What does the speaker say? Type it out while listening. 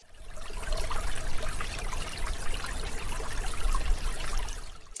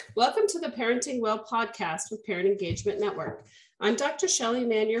Welcome to the Parenting Well podcast with Parent Engagement Network. I'm Dr. Shelley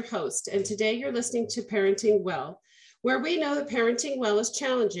Mann, your host, and today you're listening to Parenting Well, where we know that parenting well is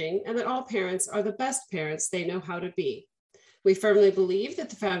challenging and that all parents are the best parents they know how to be. We firmly believe that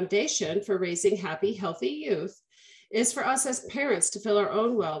the foundation for raising happy, healthy youth is for us as parents to fill our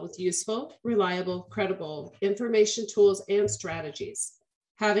own well with useful, reliable, credible information, tools, and strategies.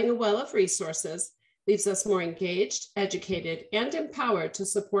 Having a well of resources leaves us more engaged, educated, and empowered to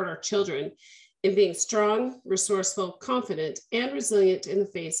support our children in being strong, resourceful, confident, and resilient in the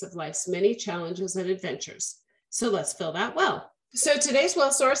face of life's many challenges and adventures. So let's fill that well. So today's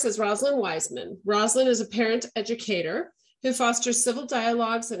well source is Rosalind Wiseman. Rosalind is a parent educator who fosters civil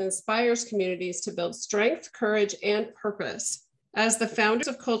dialogues and inspires communities to build strength, courage, and purpose. As the founder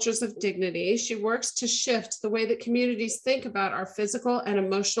of Cultures of Dignity, she works to shift the way that communities think about our physical and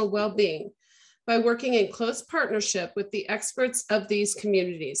emotional well-being by working in close partnership with the experts of these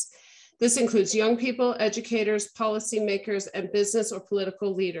communities. This includes young people, educators, policymakers, and business or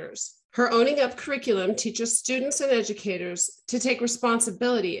political leaders. Her Owning Up curriculum teaches students and educators to take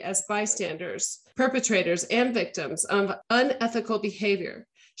responsibility as bystanders, perpetrators, and victims of unethical behavior.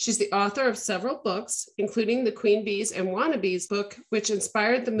 She's the author of several books, including the Queen Bees and Wannabes book, which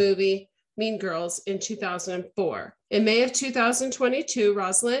inspired the movie Mean Girls in 2004. In May of 2022,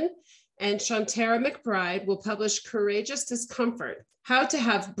 Rosalind and Shantara McBride will publish Courageous Discomfort: How to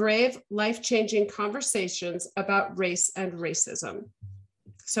Have Brave, Life-Changing Conversations About Race and Racism.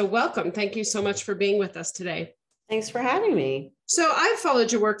 So welcome. Thank you so much for being with us today. Thanks for having me. So I've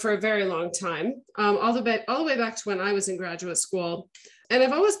followed your work for a very long time, all the way back to when I was in graduate school. And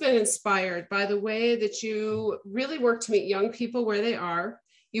I've always been inspired by the way that you really work to meet young people where they are.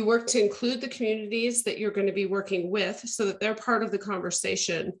 You work to include the communities that you're going to be working with so that they're part of the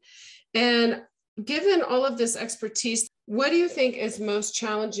conversation. And given all of this expertise, what do you think is most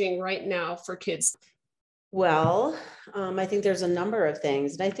challenging right now for kids? Well, I think there's a number of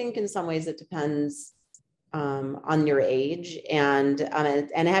things. And I think in some ways it depends on your age. And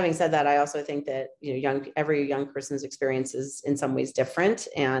having said that, I also think that, every young person's experience is in some ways different.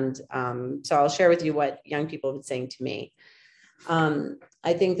 And so I'll share with you what young people have been saying to me.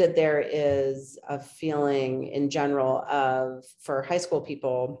 I think that there is a feeling in general for high school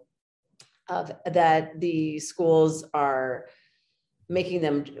people, that the schools are making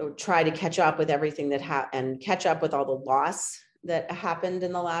them try to catch up with everything and catch up with all the loss that happened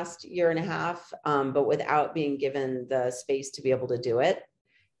in the last year and a half, but without being given the space to be able to do it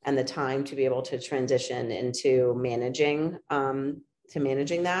and the time to be able to transition into managing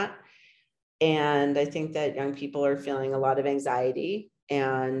that. And I think that young people are feeling a lot of anxiety,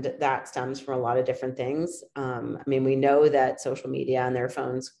 and that stems from a lot of different things. We know that social media and their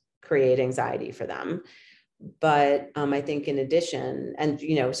phones create anxiety for them. But I think in addition, and,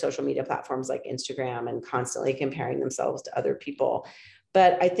 social media platforms like Instagram and constantly comparing themselves to other people.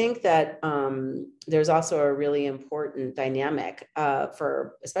 But I think that there's also a really important dynamic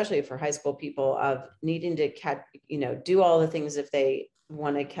especially for high school people, of needing to do all the things if they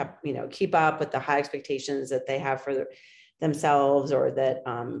want to keep up with the high expectations that they have for themselves or that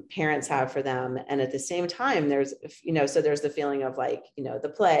parents have for them. And at the same time, there's the feeling of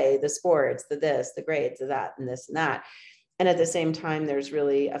the play, the sports, the this, the grades, the that, and this and that. And at the same time, there's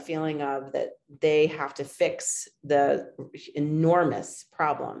really a feeling of that they have to fix the enormous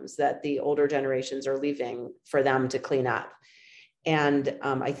problems that the older generations are leaving for them to clean up. And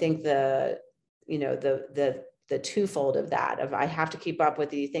I think the twofold of that, I have to keep up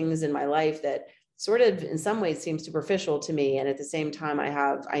with the things in my life that sort of in some ways seems superficial to me. And at the same time,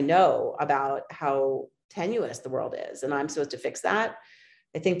 I know about how tenuous the world is, and I'm supposed to fix that.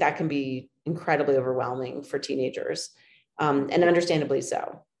 I think that can be incredibly overwhelming for teenagers, and understandably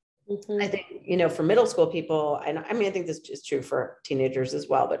so. Mm-hmm. I think, for middle school people, and I think this is true for teenagers as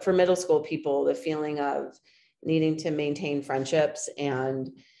well, but for middle school people, the feeling of needing to maintain friendships and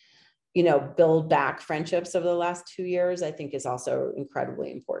build back friendships over the last 2 years, I think is also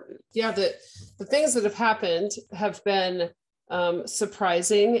incredibly important. Yeah, the things that have happened have been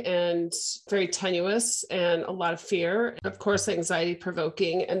surprising and very tenuous, and a lot of fear, of course, anxiety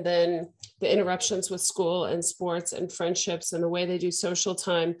provoking. And then the interruptions with school and sports and friendships and the way they do social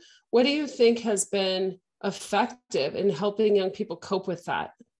time. What do you think has been effective in helping young people cope with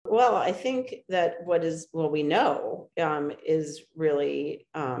that? Well, I think that what we know is really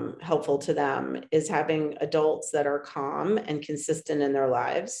helpful to them is having adults that are calm and consistent in their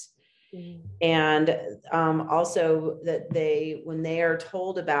lives. Mm-hmm. And also that when they are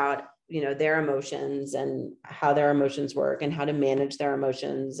told about, their emotions and how their emotions work and how to manage their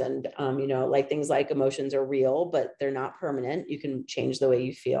emotions. And, like things like emotions are real, but they're not permanent. You can change the way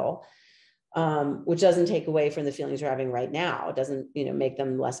you feel, which doesn't take away from the feelings you're having right now. It doesn't, make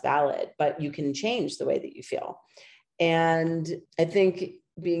them less valid, but you can change the way that you feel. And I think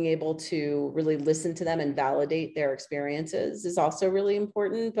being able to really listen to them and validate their experiences is also really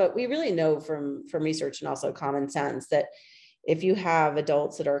important. But we really know from research and also common sense that if you have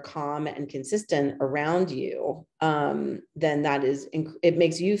adults that are calm and consistent around you, then it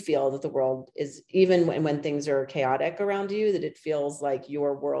makes you feel that the world is, even when things are chaotic around you, that it feels like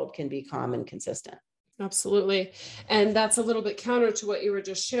your world can be calm and consistent. Absolutely. And that's a little bit counter to what you were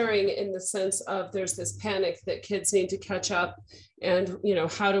just sharing, in the sense of there's this panic that kids need to catch up, and,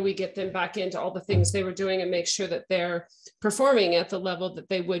 how do we get them back into all the things they were doing and make sure that they're performing at the level that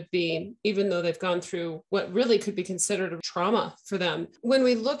they would be, even though they've gone through what really could be considered a trauma for them. When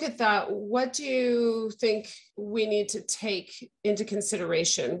we look at that, what do you think we need to take into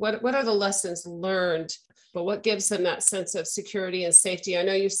consideration? What are the lessons learned, but what gives them that sense of security and safety? I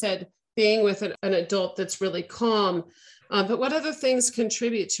know you said being with an adult that's really calm, but what other things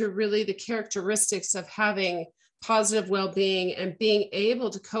contribute to really the characteristics of having positive well-being and being able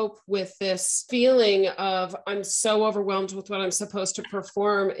to cope with this feeling of, I'm so overwhelmed with what I'm supposed to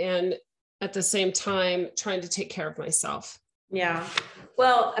perform, and at the same time trying to take care of myself? Yeah.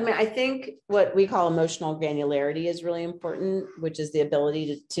 Well, I think what we call emotional granularity is really important, which is the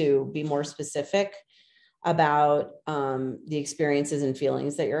ability to be more specific about the experiences and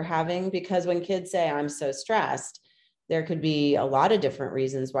feelings that you're having. Because when kids say, I'm so stressed, there could be a lot of different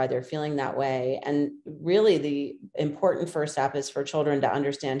reasons why they're feeling that way. And really the important first step is for children to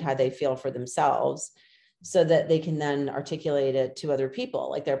understand how they feel for themselves, so that they can then articulate it to other people,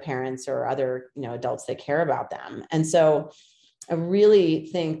 like their parents or other, adults that care about them. And so I really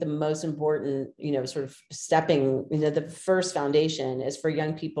think the most important, sort of stepping, the first foundation is for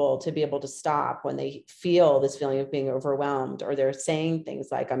young people to be able to stop when they feel this feeling of being overwhelmed, or they're saying things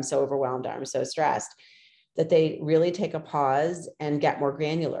like, I'm so overwhelmed, I'm so stressed, that they really take a pause and get more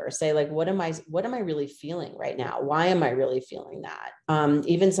granular. Say, like, what am I really feeling right now? Why am I really feeling that?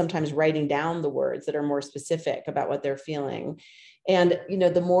 Even sometimes writing down the words that are more specific about what they're feeling. And,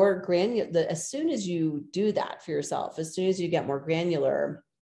 the more granular, as soon as you do that for yourself, as soon as you get more granular,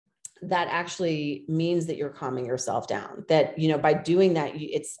 that actually means that you're calming yourself down. That, by doing that,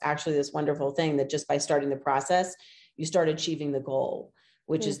 it's actually this wonderful thing that just by starting the process, you start achieving the goal,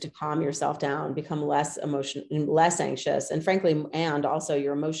 which is to calm yourself down, become less anxious, and frankly, and also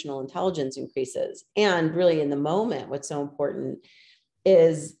your emotional intelligence increases. And really in the moment, what's so important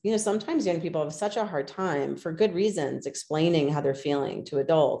is, sometimes young people have such a hard time, for good reasons, explaining how they're feeling to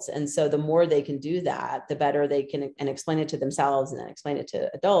adults. And so the more they can do that, the better they can, and explain it to themselves and then explain it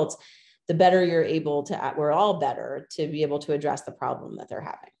to adults, the better you're able to, we're all better to be able to address the problem that they're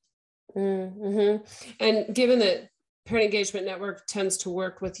having. Mm-hmm. And given that Parent Engagement Network tends to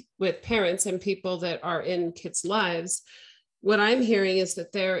work with parents and people that are in kids' lives, what I'm hearing is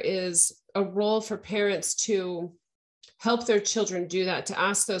that there is a role for parents to help their children do that, to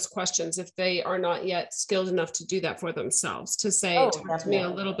ask those questions if they are not yet skilled enough to do that for themselves, to say, talk to me a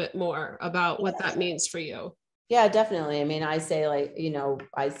little bit more about what that means for you. Yeah, definitely. I say, like,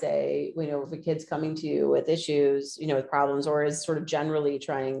 if a kid's coming to you with issues, with problems, or is sort of generally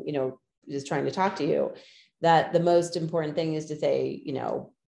trying, just trying to talk to you, that the most important thing is to say,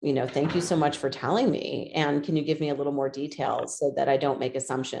 thank you so much for telling me. And can you give me a little more details so that I don't make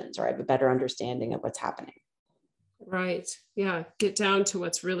assumptions, or I have a better understanding of what's happening? Right. Yeah. Get down to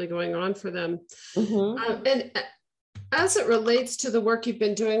what's really going on for them. Mm-hmm. And as it relates to the work you've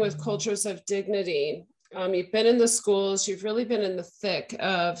been doing with Cultures of Dignity, you've been in the schools, you've really been in the thick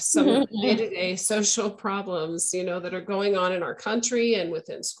of some of the day-to-day social problems, that are going on in our country and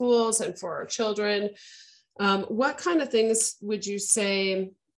within schools and for our children. What kind of things would you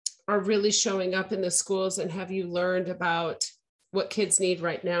say are really showing up in the schools, and have you learned about what kids need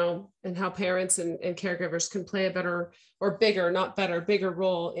right now, and how parents and caregivers can play a better, or bigger, not better, bigger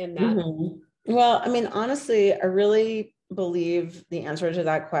role in that? Mm-hmm. Well, honestly, I really believe the answer to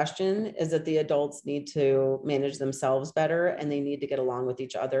that question is that the adults need to manage themselves better, and they need to get along with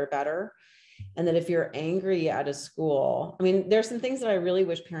each other better. And that if you're angry at a school, there's some things that I really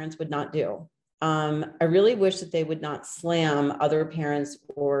wish parents would not do. I really wish that they would not slam other parents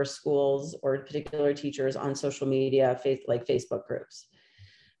or schools or particular teachers on social media, like Facebook groups.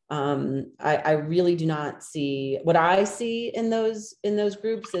 I really do not see, what I see in those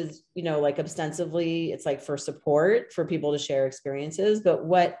groups is, like ostensibly it's like for support, for people to share experiences. But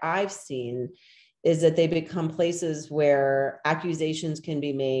what I've seen is that they become places where accusations can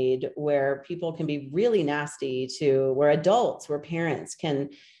be made, where people can be really nasty to, where adults, where parents can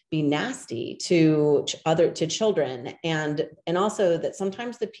be nasty to children. And also that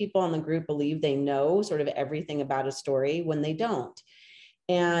sometimes the people in the group believe they know sort of everything about a story when they don't.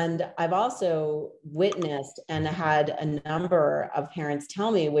 And I've also witnessed and had a number of parents tell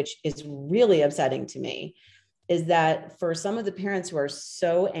me, which is really upsetting to me, is that for some of the parents who are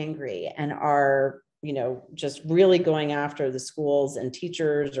so angry and are, just really going after the schools and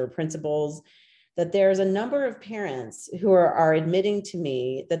teachers or principals, that there's a number of parents who are admitting to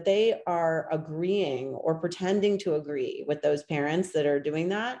me that they are agreeing or pretending to agree with those parents that are doing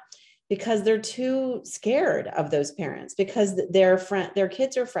that because they're too scared of those parents, because their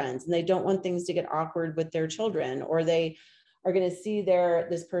kids are friends and they don't want things to get awkward with their children, or they are going to see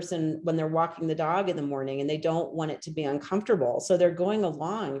this person when they're walking the dog in the morning and they don't want it to be uncomfortable. So they're going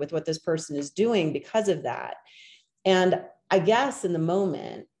along with what this person is doing because of that. And I guess in the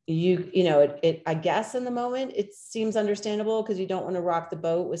moment, I guess in the moment, it seems understandable because you don't want to rock the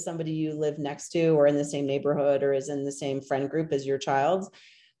boat with somebody you live next to or in the same neighborhood or is in the same friend group as your child's.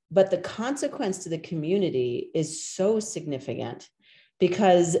 But the consequence to the community is so significant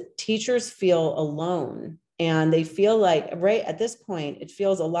because teachers feel alone. And they feel like, right at this point, it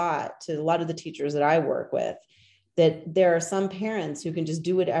feels a lot to a lot of the teachers that I work with, that there are some parents who can just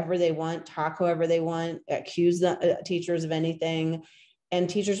do whatever they want, talk however they want, accuse the teachers of anything, and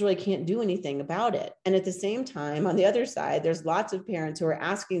teachers really can't do anything about it. And at the same time, on the other side, there's lots of parents who are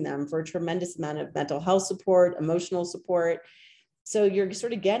asking them for a tremendous amount of mental health support, emotional support. So you're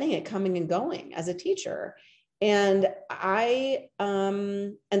sort of getting it coming and going as a teacher. And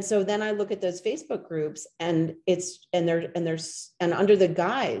so then I look at those Facebook groups and they're under the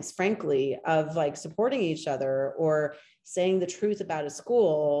guise, frankly, of like supporting each other or saying the truth about a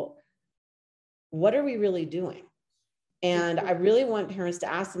school. What are we really doing? And I really want parents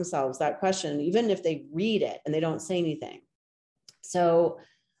to ask themselves that question, even if they read it and they don't say anything. So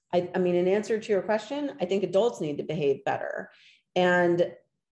I mean, in answer to your question, I think adults need to behave better. And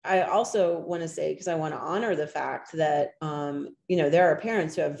I also want to say, because I want to honor the fact that, there are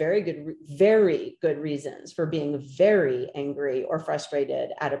parents who have very good reasons for being very angry or frustrated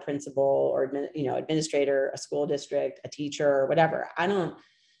at a principal or, administrator, a school district, a teacher, or whatever. I don't,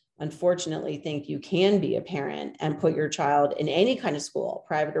 unfortunately, think you can be a parent and put your child in any kind of school,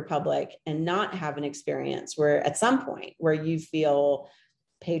 private or public, and not have an experience where at some point where you feel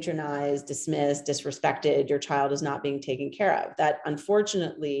patronized, dismissed, disrespected, your child is not being taken care of. That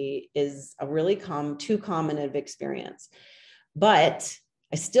unfortunately is a really too common of experience. But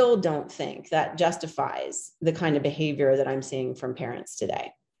I still don't think that justifies the kind of behavior that I'm seeing from parents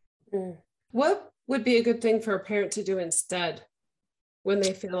today. What would be a good thing for a parent to do instead when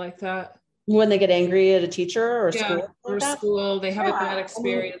they feel like that? When they get angry at a teacher or school, they have a bad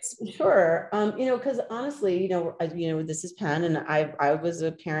experience. I mean, sure. Because honestly, this is Penn, and I was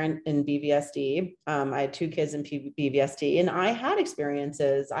a parent in BVSD. I had 2 kids in BVSD, and I had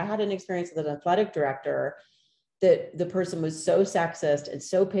experiences. I had an experience with an athletic director that the person was so sexist and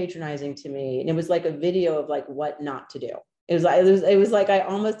so patronizing to me, and it was like a video of like what not to do. It was like I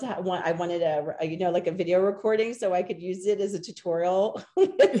almost wanted a video recording so I could use it as a tutorial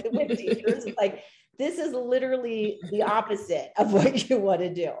with teachers. It's like, this is literally the opposite of what you want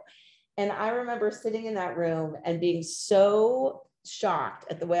to do. And I remember sitting in that room and being so shocked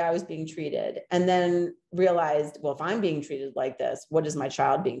at the way I was being treated, and then realized, well, if I'm being treated like this, what is my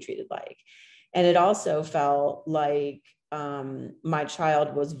child being treated like? And it also felt like my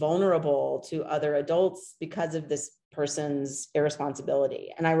child was vulnerable to other adults because of this person's irresponsibility.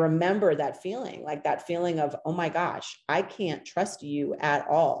 And I remember that feeling of, oh my gosh, I can't trust you at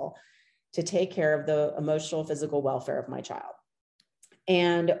all to take care of the emotional, physical welfare of my child.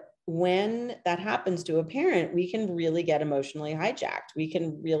 And when that happens to a parent, we can really get emotionally hijacked.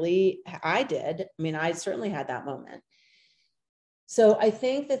 I certainly had that moment. So I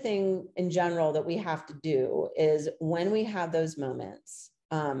think the thing in general that we have to do is when we have those moments,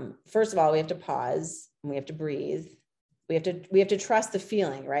 first of all, we have to pause and we have to breathe. We have to trust the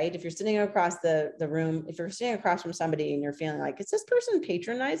feeling, right? If you're sitting across the room, if you're sitting across from somebody and you're feeling like, is this person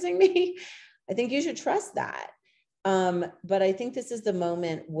patronizing me? I think you should trust that. But I think this is the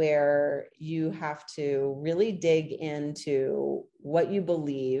moment where you have to really dig into what you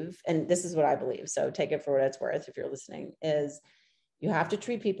believe. And this is what I believe. So take it for what it's worth. If you're listening, is you have to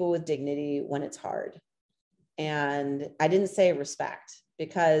treat people with dignity when it's hard. And I didn't say respect,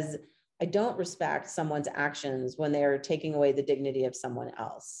 because I don't respect someone's actions when they are taking away the dignity of someone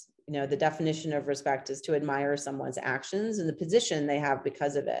else. The definition of respect is to admire someone's actions and the position they have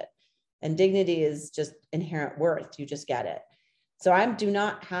because of it, And dignity is just inherent worth. You just get it. So I do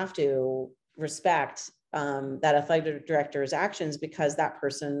not have to respect that athletic director's actions because that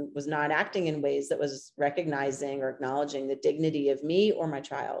person was not acting in ways that was recognizing or acknowledging the dignity of me or my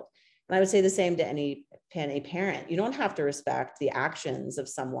child. And I would say the same to any parent. You don't have to respect the actions of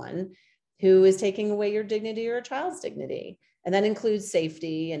someone who is taking away your dignity or a child's dignity. And that includes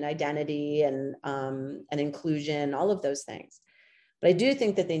safety and identity and inclusion, all of those things. But I do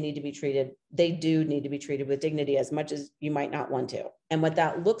think that they do need to be treated with dignity as much as you might not want to. And what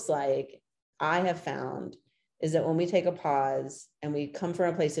that looks like, I have found, is that when we take a pause and we come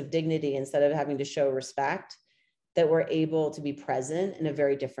from a place of dignity instead of having to show respect, that we're able to be present in a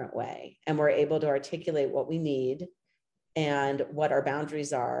very different way. And we're able to articulate what we need and what our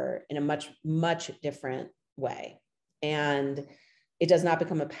boundaries are in a much, much different way. And it does not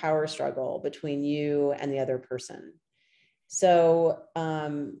become a power struggle between you and the other person. So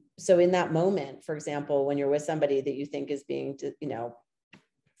in that moment, for example, when you're with somebody that you think is being,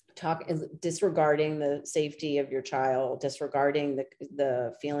 disregarding the safety of your child, disregarding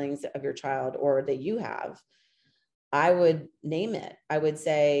the feelings of your child or that you have, I would name it. I would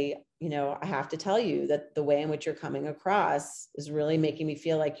say, I have to tell you that the way in which you're coming across is really making me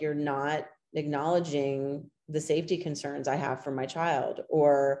feel like you're not acknowledging the safety concerns I have for my child,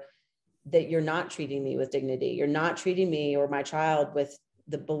 or that you're not treating me with dignity. You're not treating me or my child with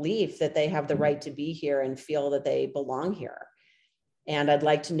the belief that they have the right to be here and feel that they belong here. And I'd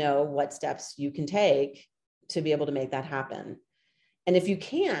like to know what steps you can take to be able to make that happen. And if you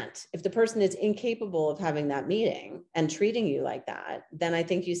can't, if the person is incapable of having that meeting and treating you like that, then I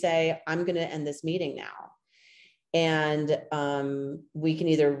think you say, I'm going to end this meeting now. And we can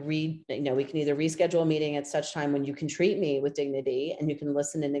either reschedule a meeting at such time when you can treat me with dignity and you can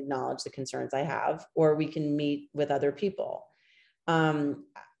listen and acknowledge the concerns I have, or we can meet with other people.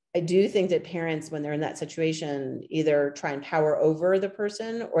 I do think that parents, when they're in that situation, either try and power over the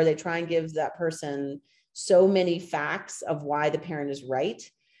person or they try and give that person so many facts of why the parent is right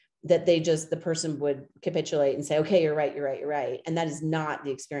that the person would capitulate and say, okay, you're right. And that is not the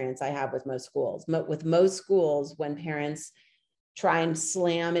experience I have with most schools. With most schools, when parents try and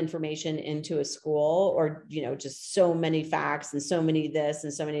slam information into a school, or, just so many facts and so many this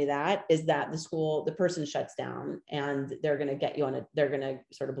and so many that, is that the person shuts down and they're going to get you they're going to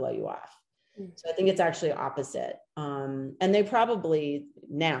sort of blow you off. So I think it's actually opposite. And they probably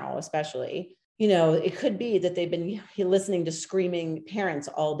now, especially, it could be that they've been listening to screaming parents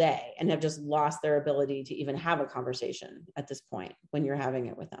all day and have just lost their ability to even have a conversation at this point when you're having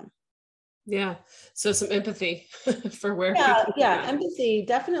it with them. Yeah. So some empathy for where. Yeah. Empathy,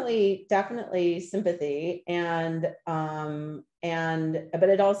 definitely sympathy. But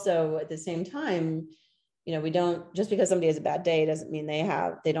it also, at the same time, we don't, just because somebody has a bad day doesn't mean they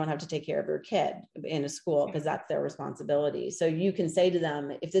don't have to take care of your kid in a school, because that's their responsibility. So you can say to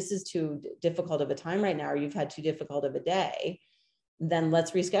them, if this is too difficult of a time right now, or you've had too difficult of a day, then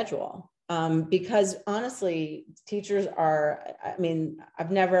let's reschedule. Because honestly, teachers I've been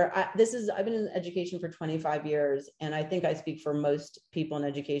in education for 25 years, and I think I speak for most people in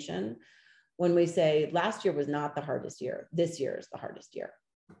education when we say last year was not the hardest year, this year is the hardest year.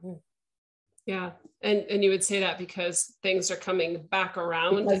 Mm-hmm. Yeah. And you would say that because things are coming back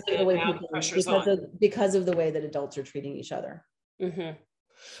around because and now the pressure's on. Because of the way that adults are treating each other. Mm-hmm.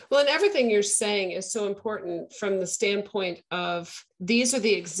 Well, and everything you're saying is so important from the standpoint of these are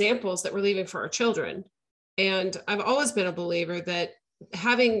the examples that we're leaving for our children. And I've always been a believer that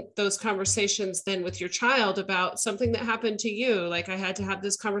having those conversations then with your child about something that happened to you, like I had to have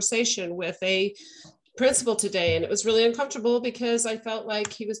this conversation with a principal today, and it was really uncomfortable because I felt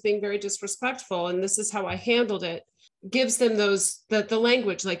like he was being very disrespectful, and this is how I handled it, gives them the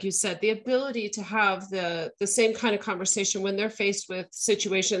language, like you said, the ability to have the same kind of conversation when they're faced with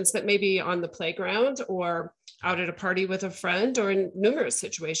situations that may be on the playground or out at a party with a friend, or in numerous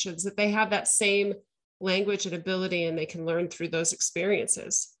situations, that they have that same language and ability, and they can learn through those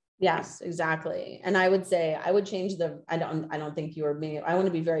experiences. Yes, exactly. And I would say I would change I don't think you or me, I want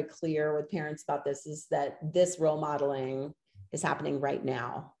to be very clear with parents about this, is that this role modeling is happening right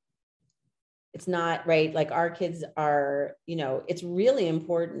now. It's not right. Like our kids are, it's really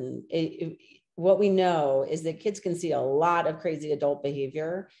important. What we know is that kids can see a lot of crazy adult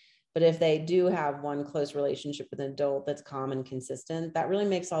behavior, but if they do have one close relationship with an adult that's calm and consistent, that really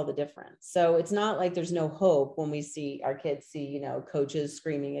makes all the difference. So it's not like there's no hope when we see our kids see, coaches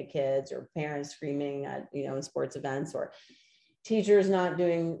screaming at kids, or parents screaming at, in sports events, or teachers not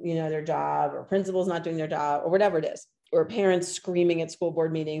doing, their job, or principals not doing their job, or whatever it is. or parents screaming at school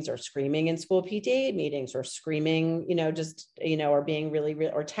board meetings, or screaming in school PTA meetings, or screaming, or being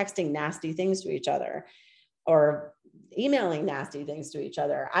or texting nasty things to each other, or emailing nasty things to each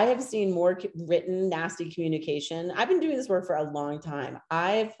other. I have seen more written nasty communication. I've been doing this work for a long time.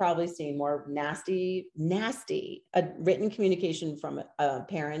 I've probably seen more nasty written communication from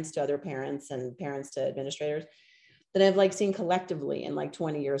parents to other parents and parents to administrators than I've seen collectively in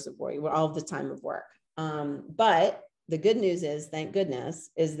 20 years of work, all of the time of work. But the good news is, thank goodness,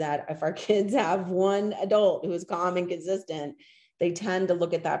 is that if our kids have one adult who is calm and consistent, they tend to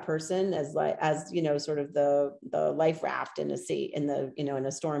look at that person as sort of the life raft in a sea, in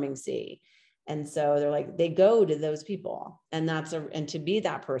a storming sea. And so they go to those people, and and to be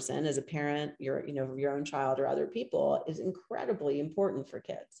that person as a parent, your own child or other people, is incredibly important for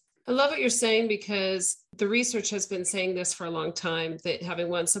kids. I love what you're saying, because the research has been saying this for a long time, that having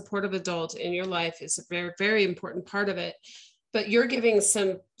one supportive adult in your life is a very, very important part of it. But you're giving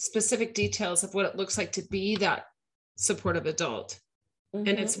some specific details of what it looks like to be that supportive adult. Mm-hmm.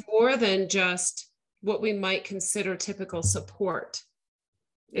 And it's more than just what we might consider typical support,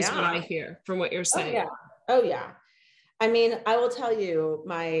 is what I hear from what you're saying. Oh yeah. I mean, I will tell you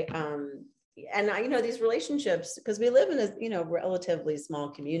these relationships, because we live in a, relatively small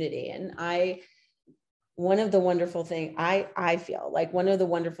community. And one of the wonderful things I feel like one of the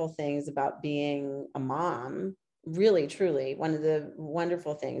wonderful things about being a mom, really, truly, one of the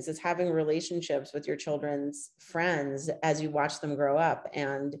wonderful things is having relationships with your children's friends as you watch them grow up.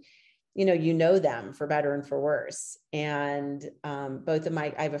 And, them for better and for worse. And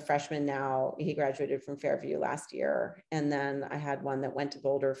I have a freshman now, he graduated from Fairview last year. And then I had one that went to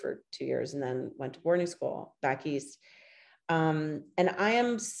Boulder for 2 years and then went to boarding school back east. And I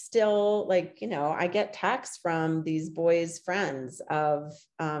am still I get texts from these boys' friends and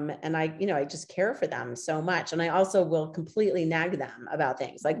I just care for them so much. And I also will completely nag them about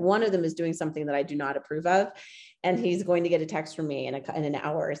things. Like, one of them is doing something that I do not approve of, and he's going to get a text from me in an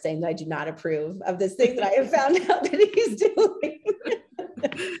hour saying that I do not approve of this thing that I have found out that he's doing.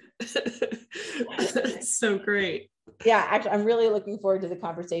 That's so great. Yeah, actually, I'm really looking forward to the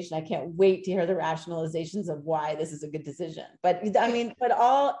conversation. I can't wait to hear the rationalizations of why this is a good decision. But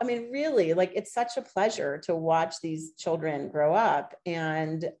really, it's such a pleasure to watch these children grow up,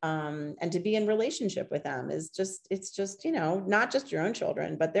 and to be in relationship with them it's just, not just your own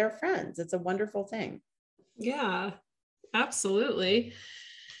children, but their friends. It's a wonderful thing. Yeah, absolutely.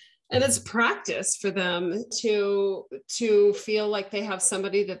 And it's practice for them to feel like they have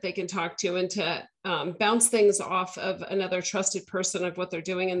somebody that they can talk to, and to bounce things off of another trusted person of what they're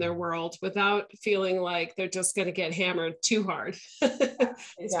doing in their world, without feeling like they're just going to get hammered too hard,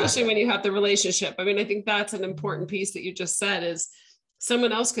 especially when you have the relationship. I mean, I think that's an important piece that you just said, is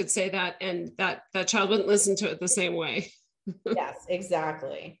someone else could say that, and that child wouldn't listen to it the same way. Yes,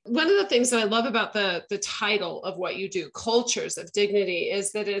 exactly. One of the things that I love about the title of what you do, Cultures of Dignity,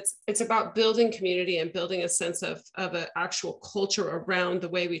 is that it's about building community and building a sense of an actual culture around the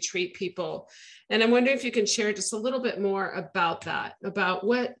way we treat people. And I'm wondering if you can share just a little bit more about that, about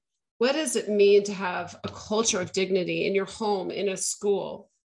what does it mean to have a culture of dignity in your home, in a school?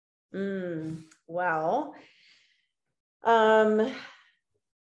 Well,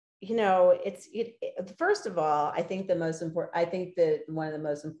 first of all, I think that one of the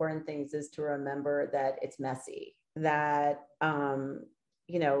most important things is to remember that it's messy, that,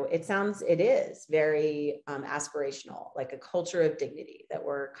 it is very aspirational, like a culture of dignity, that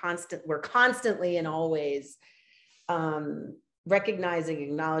we're constantly and always recognizing,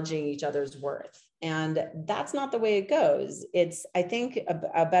 acknowledging each other's worth. And that's not the way it goes. I think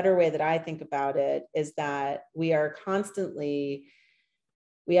a better way that I think about it is that we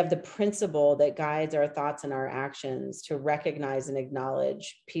have the principle that guides our thoughts and our actions to recognize and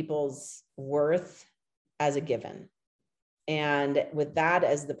acknowledge people's worth as a given. And with that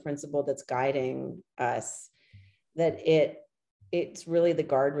as the principle that's guiding us, that it's really the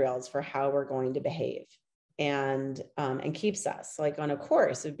guardrails for how we're going to behave, and keeps us on a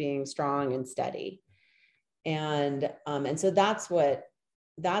course of being strong and steady. And so that's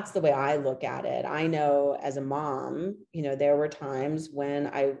the way I look at it. I know as a mom, there were times when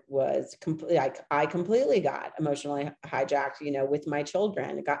I was I completely got emotionally hijacked, with my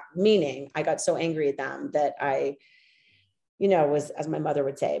children. I got so angry at them that I, was, as my mother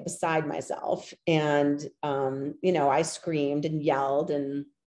would say, beside myself. And, I screamed and yelled and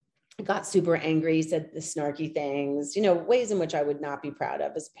got super angry, said the snarky things, ways in which I would not be proud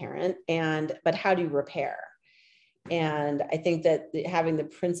of as a parent. But how do you repair? And I think that having the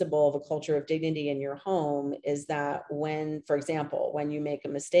principle of a culture of dignity in your home is that when, for example, when you make a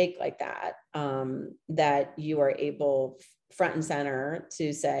mistake like that, that you are able front and center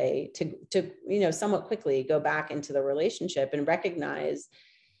to say, to somewhat quickly go back into the relationship and recognize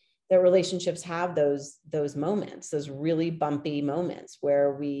that relationships have those moments, those really bumpy moments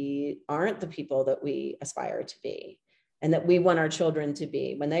where we aren't the people that we aspire to be and that we want our children to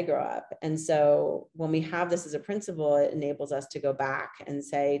be when they grow up. And so when we have this as a principle, it enables us to go back and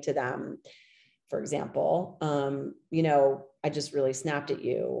say to them, for example, I just really snapped at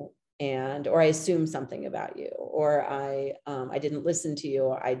you, or I assumed something about you, or I didn't listen to you.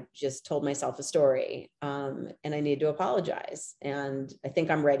 I just told myself a story, and I need to apologize. And I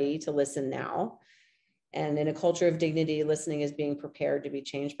think I'm ready to listen now. And in a culture of dignity, listening is being prepared to be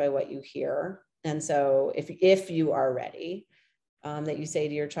changed by what you hear. And so if you are ready, that you say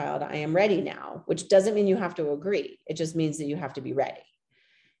to your child, I am ready now, which doesn't mean you have to agree. It just means that you have to be ready.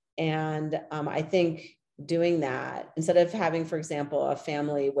 And I think doing that, instead of having, for example, a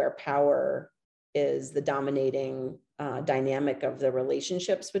family where power is the dominating dynamic of the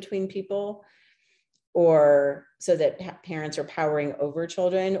relationships between people, or so that parents are powering over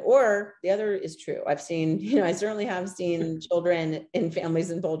children, or the other is true. I certainly have seen children in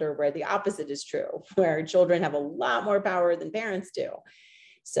families in Boulder where the opposite is true, where children have a lot more power than parents do.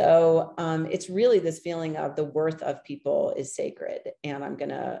 So it's really this feeling of the worth of people is sacred. And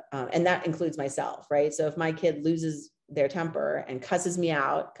and that includes myself, right? So if my kid loses their temper and cusses me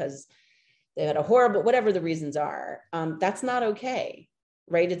out because they had a horrible, whatever the reasons are, that's not okay,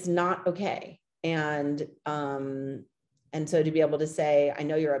 right? It's not okay. And so to be able to say, I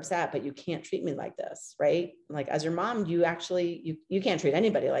know you're upset, but you can't treat me like this, right? Like as your mom, you can't treat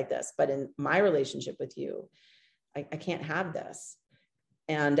anybody like this, but in my relationship with you, I can't have this.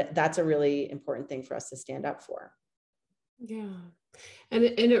 And that's a really important thing for us to stand up for. Yeah. And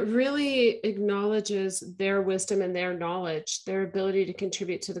it really acknowledges their wisdom and their knowledge, their ability to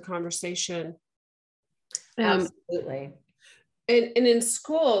contribute to the conversation. Absolutely. And in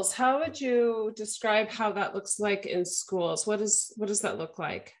schools, how would you describe how that looks like in schools? What does that look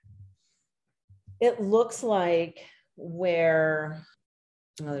like? It looks like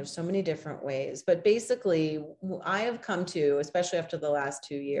there's so many different ways, but basically I have come to, especially after the last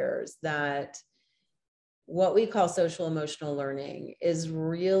 2 years, that what we call social emotional learning is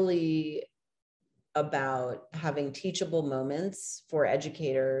really about having teachable moments for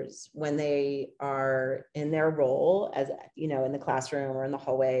educators when they are in their role as, in the classroom or in the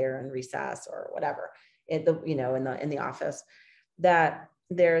hallway or in recess or whatever, in the office, that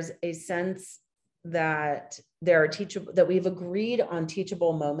there's a sense that there are that we've agreed on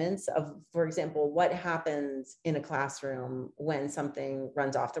teachable moments of, for example, what happens in a classroom when something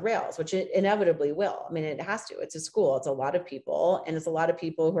runs off the rails, which it inevitably will. I mean, it has to. It's a school. It's a lot of people, and it's a lot of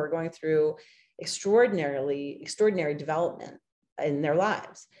people who are going through extraordinary development in their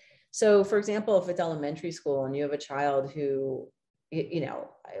lives. So, for example, if it's elementary school and you have a child who,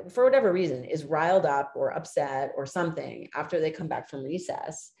 for whatever reason, is riled up or upset or something after they come back from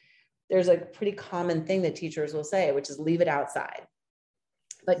recess, there's a pretty common thing that teachers will say, which is leave it outside.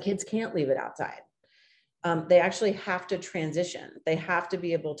 But kids can't leave it outside. They actually have to transition. They have to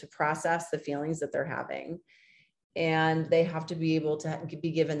be able to process the feelings that they're having. And they have to be able to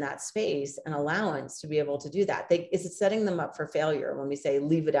be given that space and allowance to be able to do that. It's setting them up for failure when we say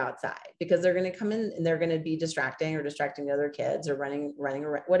leave it outside, because they're going to come in and they're going to be distracting the other kids or running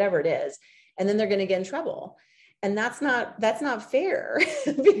around, whatever it is. And then they're going to get in trouble. And that's not fair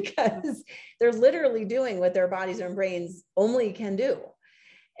because they're literally doing what their bodies and brains only can do.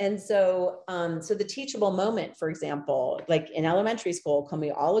 And so the teachable moment, for example, like in elementary school, can we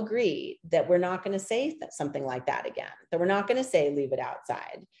all agree that we're not going to say something like that again, that we're not going to say leave it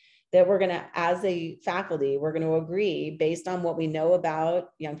outside, that we're going to, as a faculty, we're going to agree based on what we know about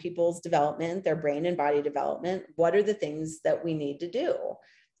young people's development, their brain and body development, what are the things that we need to do?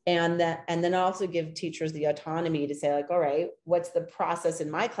 And then also give teachers the autonomy to say, like, all right, what's the process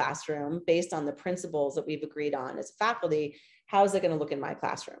in my classroom based on the principles that we've agreed on as a faculty? How is it going to look in my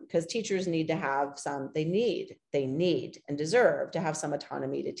classroom? Because teachers need to have they need and deserve to have some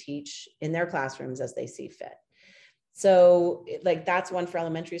autonomy to teach in their classrooms as they see fit. So like that's one for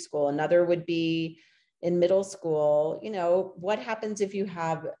elementary school. Another would be in middle school. What happens if you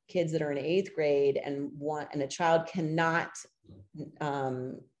have kids that are in 8th grade and a child cannot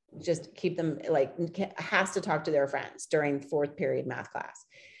just keep them, has to talk to their friends during 4th period math class.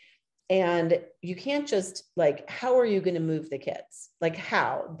 And you can't just how are you going to move the kids?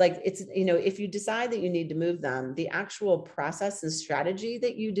 How? It's, if you decide that you need to move them, the actual process and strategy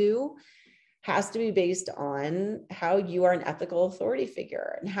that you do has to be based on how you are an ethical authority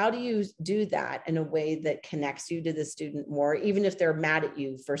figure. And how do you do that in a way that connects you to the student more, even if they're mad at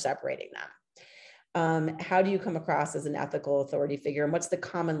you for separating them? How do you come across as an ethical authority figure? And what's the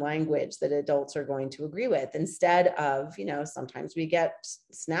common language that adults are going to agree with, instead of, sometimes we get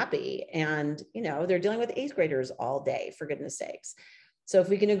snappy and, they're dealing with 8th graders all day, for goodness sakes. So if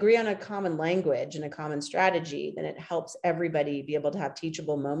we can agree on a common language and a common strategy, then it helps everybody be able to have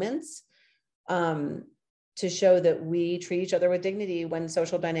teachable moments to show that we treat each other with dignity when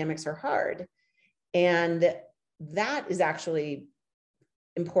social dynamics are hard. And that is actually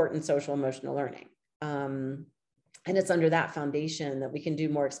important social emotional learning. And it's under that foundation that we can do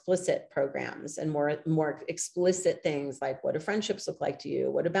more explicit programs and more explicit things like, what do friendships look like to you?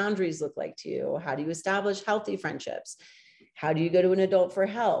 What do boundaries look like to you? How do you establish healthy friendships? How do you go to an adult for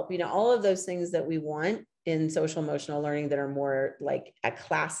help? All of those things that we want in social emotional learning that are more like a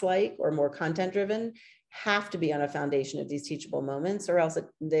class-like or more content-driven have to be on a foundation of these teachable moments, or else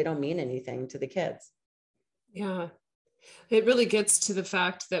they don't mean anything to the kids. Yeah. It really gets to the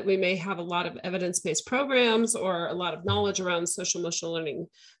fact that we may have a lot of evidence-based programs or a lot of knowledge around social emotional learning,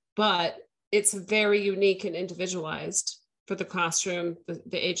 but it's very unique and individualized for the classroom,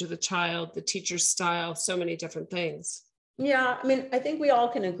 the age of the child, the teacher's style, so many different things. Yeah, I think we all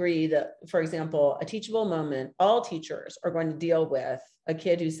can agree that, for example, a teachable moment, all teachers are going to deal with a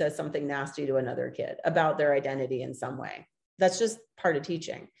kid who says something nasty to another kid about their identity in some way. That's just part of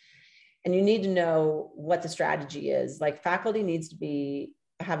teaching. And you need to know what the strategy is. Like, faculty needs to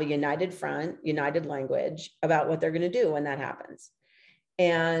have a united front, united language about what they're going to do when that happens.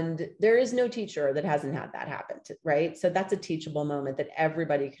 And there is no teacher that hasn't had that happen, right? So that's a teachable moment that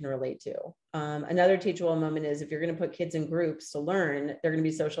everybody can relate to. Another teachable moment is if you're going to put kids in groups to learn, there are going to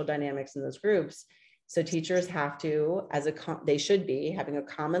be social dynamics in those groups. So teachers have to, they should be having a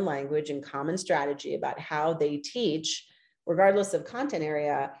common language and common strategy about how they teach, regardless of content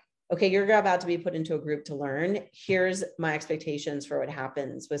area. Okay, you're about to be put into a group to learn. Here's my expectations for what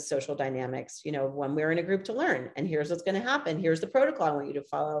happens with social dynamics, when we're in a group to learn, and here's what's going to happen. Here's the protocol I want you to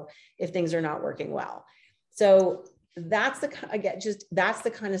follow if things are not working well. So that's the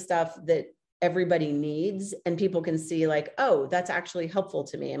kind of stuff that everybody needs, and people can see like, oh, that's actually helpful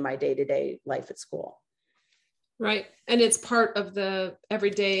to me in my day-to-day life at school. Right. And it's part of the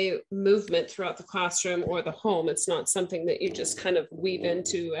everyday movement throughout the classroom or the home. It's not something that you just kind of weave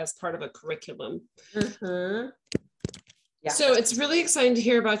into as part of a curriculum. Mm-hmm. Yeah. So it's really exciting to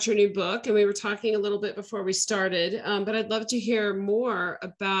hear about your new book. And we were talking a little bit before we started, but I'd love to hear more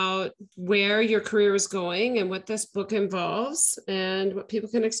about where your career is going and what this book involves and what people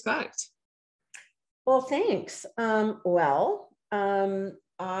can expect. Well, thanks. I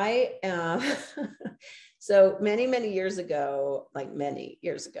am... So many years ago,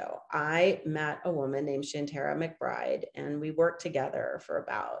 I met a woman named Shantara McBride, and we worked together for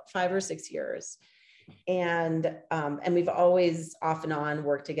about 5 or 6 years. And we've always off and on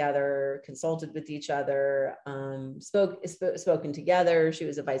worked together, consulted with each other, spoken together. She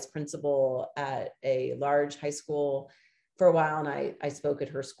was a vice principal at a large high school for a while, and I spoke at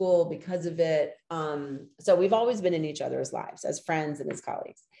her school because of it. So we've always been in each other's lives as friends and as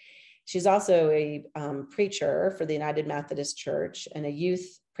colleagues. She's also a preacher for the United Methodist Church, and a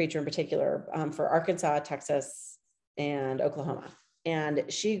youth preacher in particular for Arkansas, Texas, and Oklahoma. And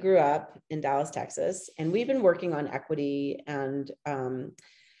she grew up in Dallas, Texas, and we've been working on equity and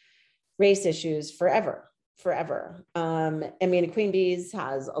race issues forever. Queen Bees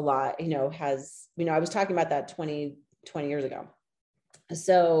has a lot, I was talking about that 20 years ago.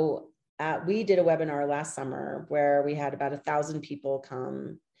 So we did a webinar last summer where we had about 1,000 people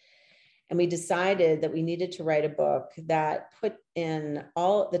come. And we decided that we needed to write a book that put in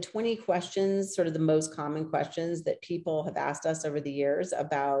all the 20 questions, sort of the most common questions that people have asked us over the years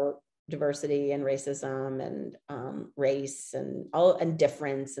about diversity and racism and race and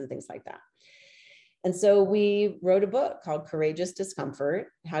difference and things like that. And so we wrote a book called Courageous Discomfort: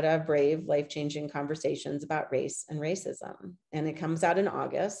 How to Have Brave, Life-Changing Conversations About Race and Racism. And it comes out in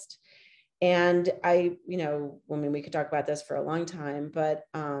August. And we could talk about this for a long time, but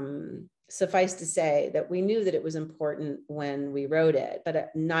suffice to say that we knew that it was important when we wrote it, but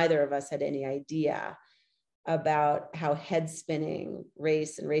neither of us had any idea about how head-spinning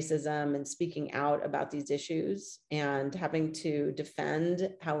race and racism and speaking out about these issues and having to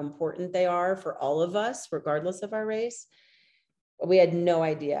defend how important they are for all of us, regardless of our race. We had no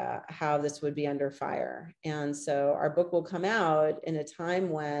idea how this would be under fire. And so our book will come out in a time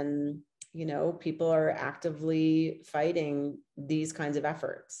when people are actively fighting these kinds of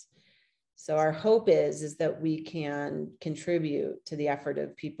efforts. So our hope is that we can contribute to the effort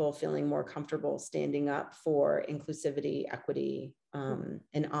of people feeling more comfortable standing up for inclusivity, equity,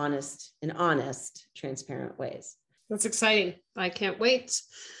 in honest, transparent ways. That's exciting. I can't wait.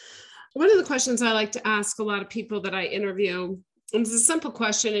 One of the questions I like to ask a lot of people that I interview, and it's a simple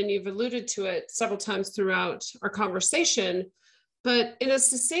question, and you've alluded to it several times throughout our conversation, but in a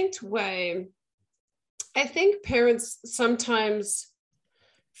succinct way, I think parents sometimes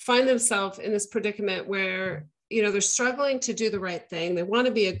find themselves in this predicament where, you know, they're struggling to do the right thing. They want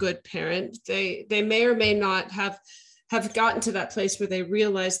to be a good parent. They may or may not have gotten to that place where they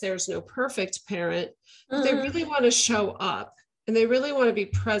realize there's no perfect parent, but they really want to show up and they really want to be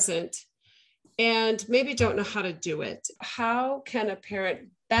present and maybe don't know how to do it. How can a parent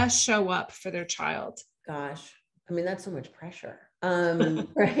best show up for their child? Gosh, I mean, that's so much pressure,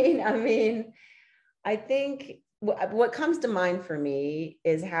 right? I mean, I think what comes to mind for me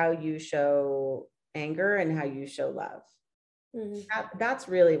is how you show anger and how you show love. That's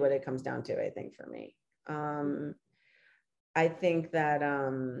really what it comes down to, I think, for me. I think that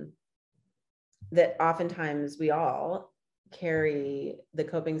that oftentimes we all carry the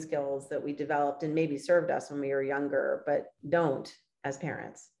coping skills that we developed and maybe served us when we were younger, but don't as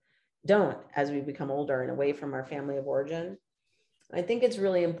parents, don't as we become older and away from our family of origin. I think it's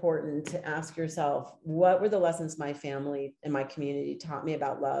really important to ask yourself, what were the lessons my family and my community taught me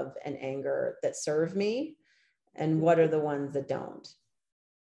about love and anger that serve me? And what are the ones that don't?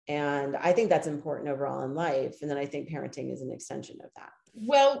 And I think that's important overall in life. And then I think parenting is an extension of that.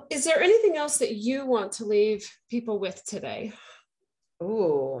 Well, is there anything else that you want to leave people with today?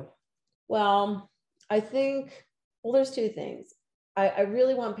 Ooh, well, I think, well, there's two things. I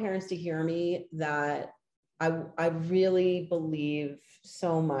really want parents to hear me that I really believe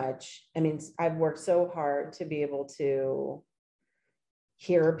so much. I mean, I've worked so hard to be able to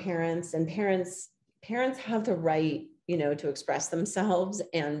hear parents, and parents have the right, you know, to express themselves.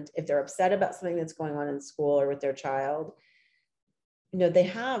 And if they're upset about something that's going on in school or with their child, you know, they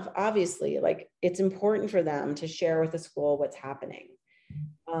have, obviously, like, it's important for them to share with the school what's happening.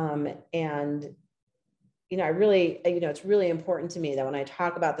 And you know, it's really important to me that when I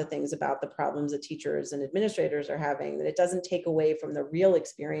talk about the things about the problems that teachers and administrators are having, that it doesn't take away from the real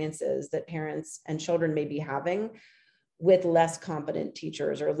experiences that parents and children may be having with less competent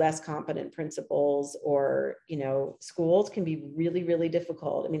teachers or less competent principals, or, you know, schools can be really, really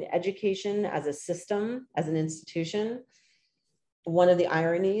difficult. I mean, education as a system, as an institution, one of the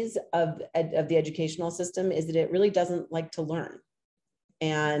ironies of the educational system is that it really doesn't like to learn.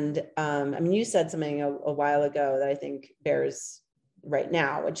 And I mean, you said something a while ago that I think bears right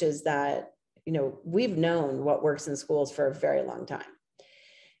now, which is that, you know, we've known what works in schools for a very long time.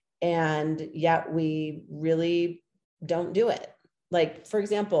 And yet we really don't do it. Like, for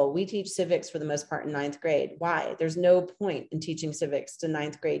example, we teach civics for the most part in 9th grade. Why? There's no point in teaching civics to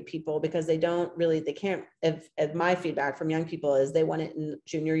 9th grade people, because they can't, if my feedback from young people is they want it in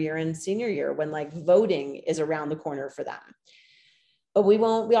junior year and senior year, when like voting is around the corner for them. But we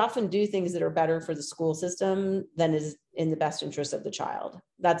often do things that are better for the school system than is in the best interest of the child.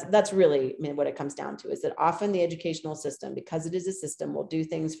 That's really, I mean, what it comes down to is that often the educational system, because it is a system, will do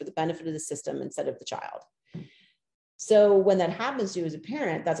things for the benefit of the system instead of the child. So when that happens to you as a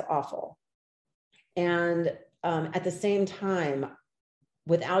parent, that's awful. And at the same time,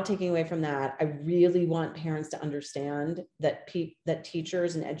 without taking away from that, I really want parents to understand that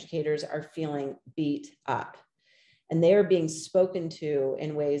teachers and educators are feeling beat up. And they are being spoken to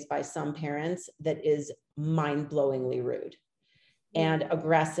in ways by some parents that is mind-blowingly rude and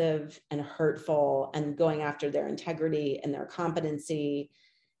aggressive and hurtful and going after their integrity and their competency.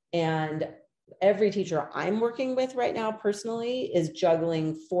 And every teacher I'm working with right now personally is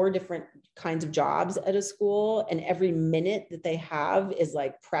juggling 4 different kinds of jobs at a school. And every minute that they have is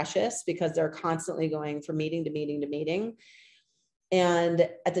like precious, because they're constantly going from meeting to meeting to meeting. And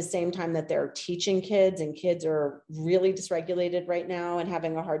at the same time that they're teaching kids, and kids are really dysregulated right now and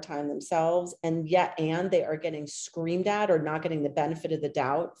having a hard time themselves. And they are getting screamed at or not getting the benefit of the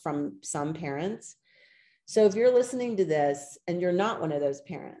doubt from some parents. So if you're listening to this and you're not one of those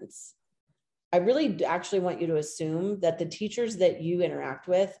parents, I really actually want you to assume that the teachers that you interact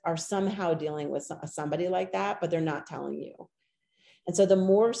with are somehow dealing with somebody like that, but they're not telling you. And so the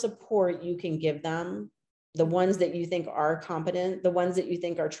more support you can give them, the ones that you think are competent, the ones that you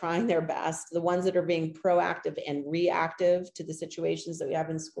think are trying their best, the ones that are being proactive and reactive to the situations that we have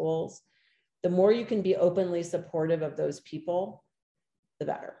in schools, the more you can be openly supportive of those people, the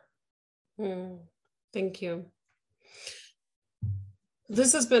better. Thank you.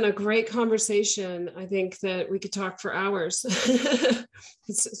 This has been a great conversation. I think that we could talk for hours.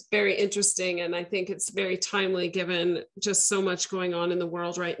 It's very interesting, and I think it's very timely given just so much going on in the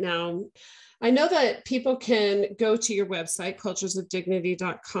world right now. I know that people can go to your website,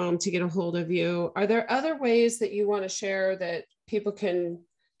 culturesofdignity.com, to get a hold of you. Are there other ways that you want to share that people can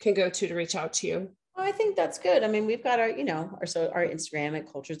go to reach out to you? Well, I think that's good. I mean, we've got our, our Instagram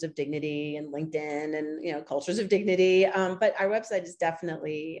at Cultures of Dignity, and LinkedIn, and, Cultures of Dignity. But our website is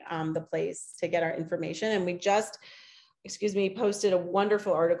definitely the place to get our information. And we just, posted a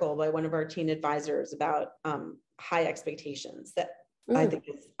wonderful article by one of our teen advisors about high expectations that I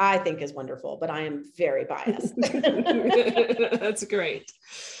think is wonderful, but I am very biased. That's great.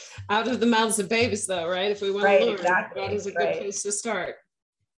 Out of the mouths of babies, though, right? If we want to learn, exactly. That is a good place to start.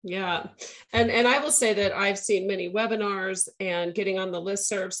 Yeah. And I will say that I've seen many webinars, and getting on the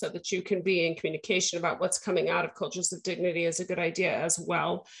listserv so that you can be in communication about what's coming out of Cultures of Dignity is a good idea as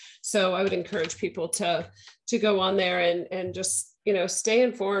well. So I would encourage people to go on there and just, stay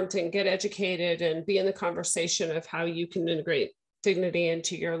informed and get educated and be in the conversation of how you can integrate dignity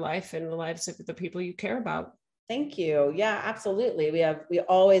into your life and the lives of the people you care about. Thank you. Yeah, absolutely. We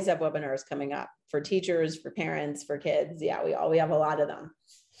always have webinars coming up for teachers, for parents, for kids. Yeah, we have a lot of them.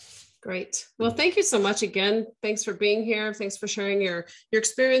 Great. Well, thank you so much again. Thanks for being here. Thanks for sharing your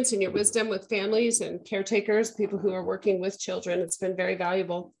experience and your wisdom with families and caretakers, people who are working with children. It's been very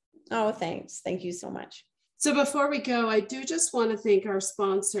valuable. Oh, thanks. Thank you so much. So before we go, I do just want to thank our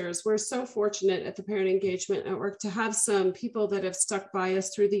sponsors. We're so fortunate at the Parent Engagement Network to have some people that have stuck by us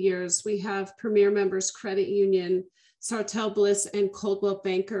through the years. We have Premier Members Credit Union, Sartell Bliss and Coldwell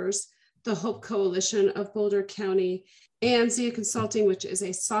Bankers, the Hope Coalition of Boulder County, and Zia Consulting, which is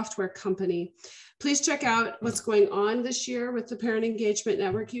a software company. Please check out what's going on this year with the Parent Engagement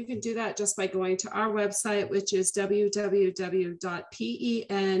Network. You can do that just by going to our website, which is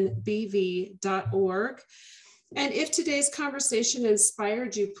www.penbv.org. And if today's conversation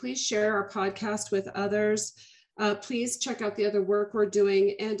inspired you, please share our podcast with others. Please check out the other work we're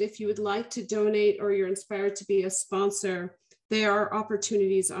doing. And if you would like to donate or you're inspired to be a sponsor, there are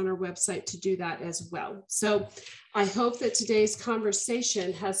opportunities on our website to do that as well. So I hope that today's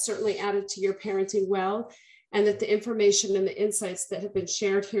conversation has certainly added to your parenting well, and that the information and the insights that have been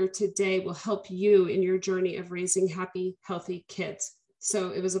shared here today will help you in your journey of raising happy, healthy kids. So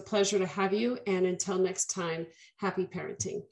it was a pleasure to have you. And until next time, happy parenting.